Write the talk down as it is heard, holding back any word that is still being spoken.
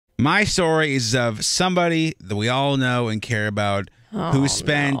My story is of somebody that we all know and care about who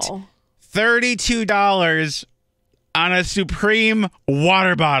spent $32 on a Supreme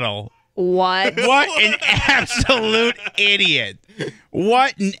water bottle. What? What an absolute idiot.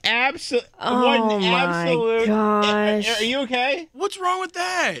 What an absolute. Oh my gosh. Are you okay? What's wrong with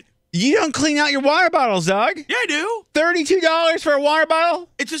that? You don't clean out your water bottles, Doug. Yeah, I do. $32 for a water bottle?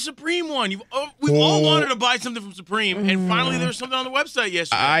 It's a Supreme one. We've all wanted to buy something from Supreme, and finally there was something on the website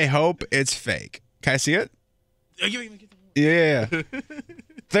yesterday. I hope it's fake. Can I see it? Yeah.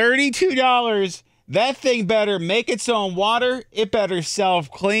 $32. That thing better make its own water. It better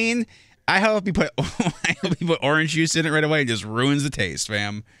self-clean. I hope you put orange juice in it right away. It just ruins the taste,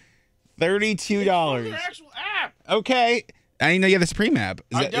 fam. $32. Their actual app. Okay. I didn't know you had the Supreme app.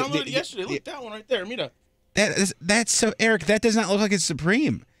 I downloaded it yesterday. Look, that one right there. Mira. That's so, Eric, that does not look like it's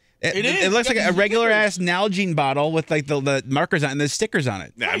Supreme. It is. It looks like a regular-ass Nalgene bottle with like the markers on it and the stickers on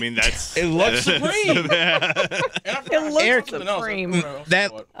it. I mean, that's... It looks Supreme. It looks Eric, Supreme.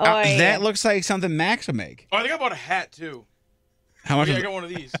 That looks like something Max would make. Oh, I think I bought a hat, too. How much? I got one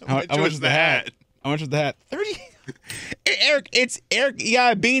of these. How much was the hat? How much was the hat? 30. Eric, you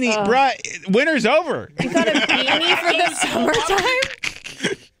got a beanie, bruh. Winter's over. You got a beanie for the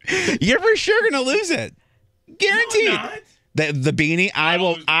summertime? You're for sure gonna lose it, guaranteed. No, the beanie, I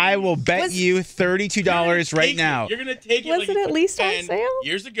will bet you $32 right now. You're gonna take it. Was it at least on sale?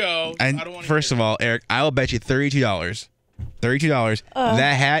 Years ago. And first of all, Eric, I will bet you $32. $32.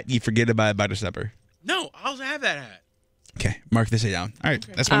 That hat, you forget about it by December. No, I'll have that hat. Okay, mark this down. All right,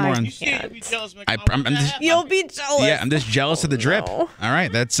 that's one more on. You see, you'll be jealous. You'll be jealous. Yeah, I'm just jealous of the drip. No. All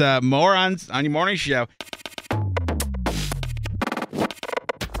right, that's more on your morning show.